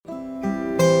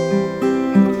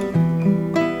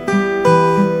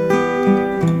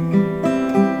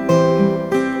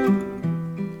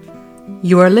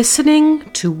You are listening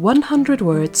to 100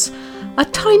 Words, a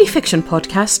tiny fiction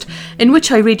podcast in which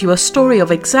I read you a story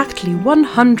of exactly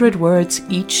 100 words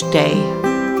each day.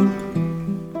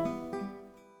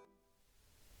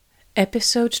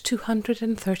 Episode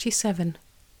 237.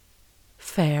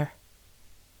 Fair.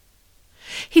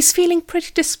 He's feeling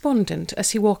pretty despondent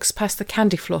as he walks past the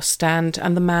candy floss stand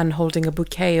and the man holding a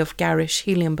bouquet of garish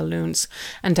helium balloons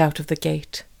and out of the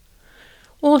gate.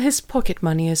 All his pocket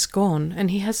money is gone,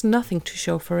 and he has nothing to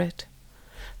show for it.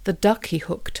 The duck he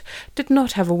hooked did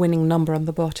not have a winning number on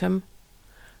the bottom.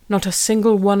 Not a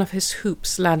single one of his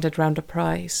hoops landed round a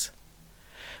prize.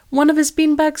 One of his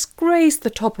beanbags grazed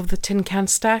the top of the tin can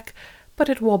stack, but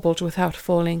it wobbled without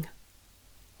falling.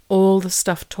 All the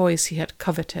stuffed toys he had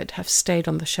coveted have stayed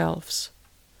on the shelves.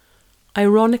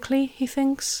 Ironically, he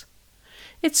thinks,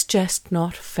 it's just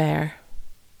not fair.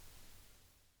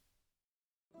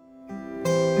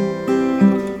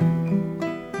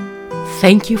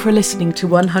 Thank you for listening to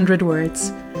 100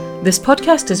 Words. This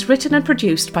podcast is written and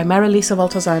produced by Marilisa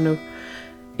Valtazano.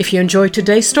 If you enjoyed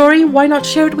today's story, why not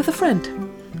share it with a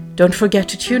friend? Don't forget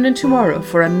to tune in tomorrow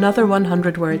for another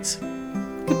 100 Words.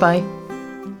 Goodbye.